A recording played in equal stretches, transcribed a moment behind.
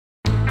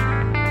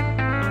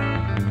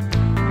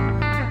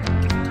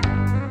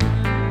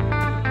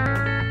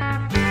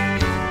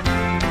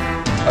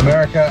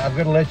America, I've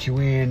got to let you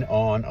in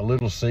on a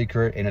little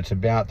secret, and it's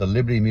about the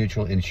Liberty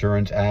Mutual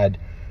insurance ad.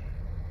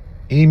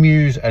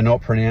 Emus are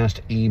not pronounced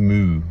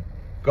emu.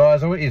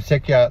 Guys, I want you to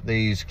check out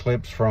these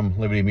clips from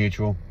Liberty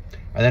Mutual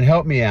and then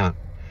help me out.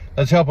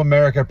 Let's help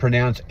America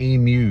pronounce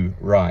emu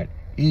right.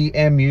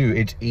 E-M-U,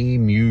 it's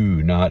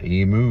emu, not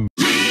emu.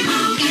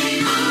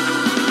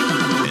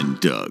 And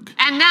Doug.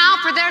 And now,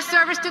 for their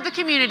service to the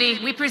community,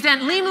 we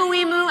present Limu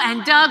Emu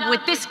and Doug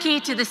with this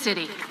key to the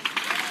city.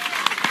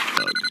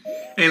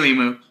 Hey,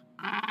 Limu.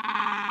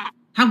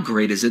 How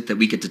great is it that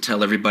we get to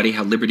tell everybody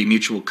how Liberty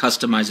Mutual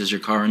customizes your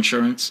car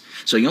insurance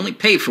so you only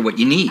pay for what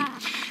you need?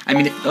 I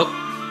mean,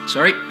 oh,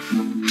 sorry.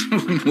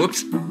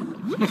 Whoops.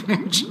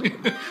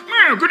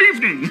 Meow, good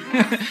evening.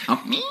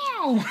 Oh,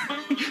 meow.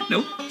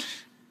 Nope.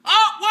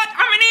 Oh, what?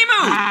 I'm an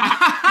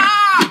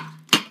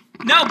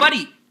emu. No,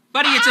 buddy.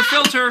 Buddy, it's a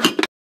filter.